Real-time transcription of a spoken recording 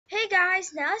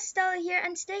guys, now Stella here,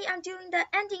 and today I'm doing the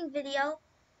ending video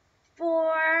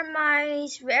for my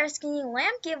rare skinny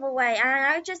lamp giveaway, and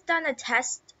I just done a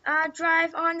test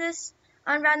drive on this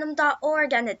on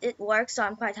random.org, and it did work, so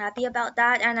I'm quite happy about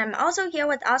that. And I'm also here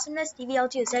with Awesomeness TVL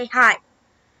to say hi.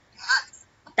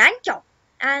 Thank you.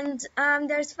 And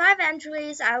there's 5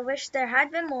 entries. I wish there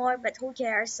had been more, but who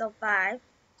cares? So 5,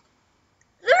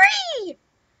 3.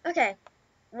 Okay,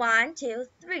 1, 2,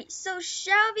 3. So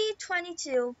Shelby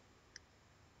 22.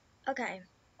 Okay.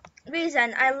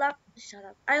 Reason I love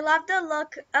the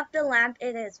look of the lamp.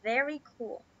 It is very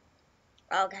cool.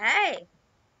 Okay.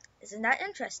 Isn't that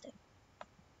interesting?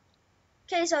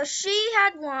 Okay, so she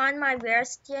had won my rare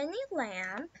skinny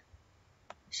lamp.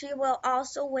 She will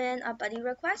also win a buddy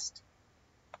request.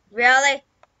 Really?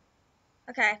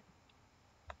 Okay.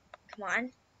 Come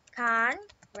on.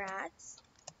 Congrats.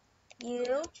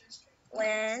 You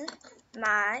win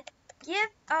my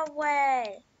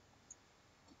giveaway.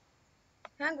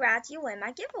 Congrats, you win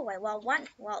my giveaway. Well,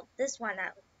 this one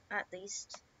at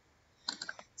least.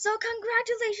 So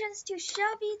congratulations to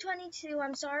Shelby22.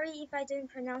 I'm sorry if I didn't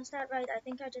pronounce that right. I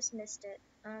think I just missed it.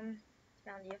 Found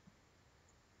you.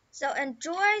 So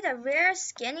enjoy the rare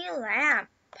skinny lamp.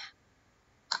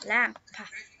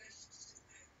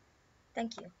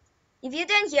 Thank you. If you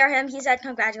didn't hear him, he said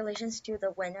congratulations to the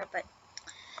winner, but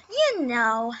you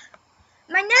know,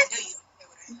 my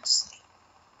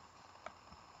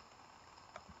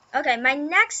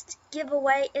next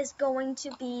giveaway is going to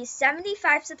be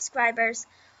 75 subscribers,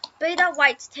 beta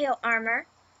whitetail armor.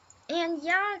 And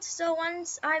yeah, so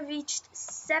once I reached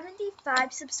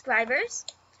 75 subscribers,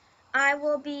 I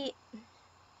will be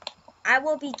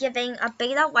giving a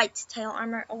beta whitetail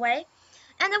armor away.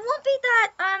 And it won't be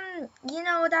that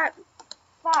that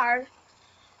far,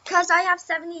 cuz I have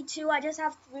 72. I just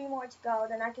have 3 more to go,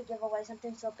 then I could give away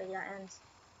something so beta ends.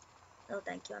 No,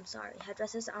 thank you. I'm sorry.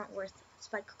 Headdresses aren't worth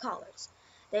spike collars.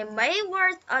 They may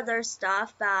worth other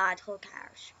stuff, but who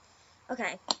cares?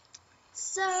 Okay.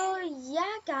 So,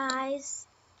 yeah, guys.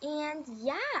 And,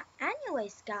 yeah,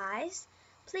 anyways, guys,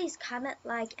 please comment,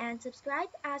 like, and subscribe.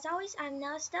 As always, I'm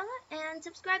Nella Stella, and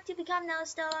subscribe to become Nella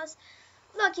Stella's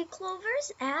Lucky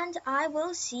Clovers, and I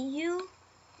will see you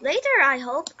later, I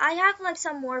hope. I have, like,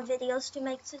 some more videos to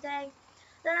make today.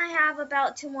 Then I have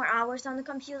about 2 more hours on the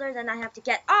computer, then I have to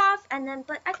get off, and then,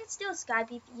 but I can still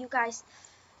Skype if you guys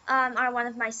are one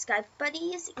of my Skype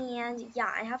buddies, and,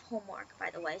 yeah, I have homework,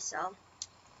 by the way, so...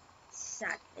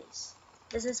 sad face.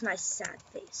 This is my sad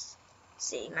face.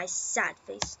 See, my sad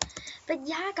face. But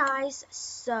yeah, guys,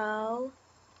 so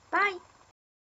bye.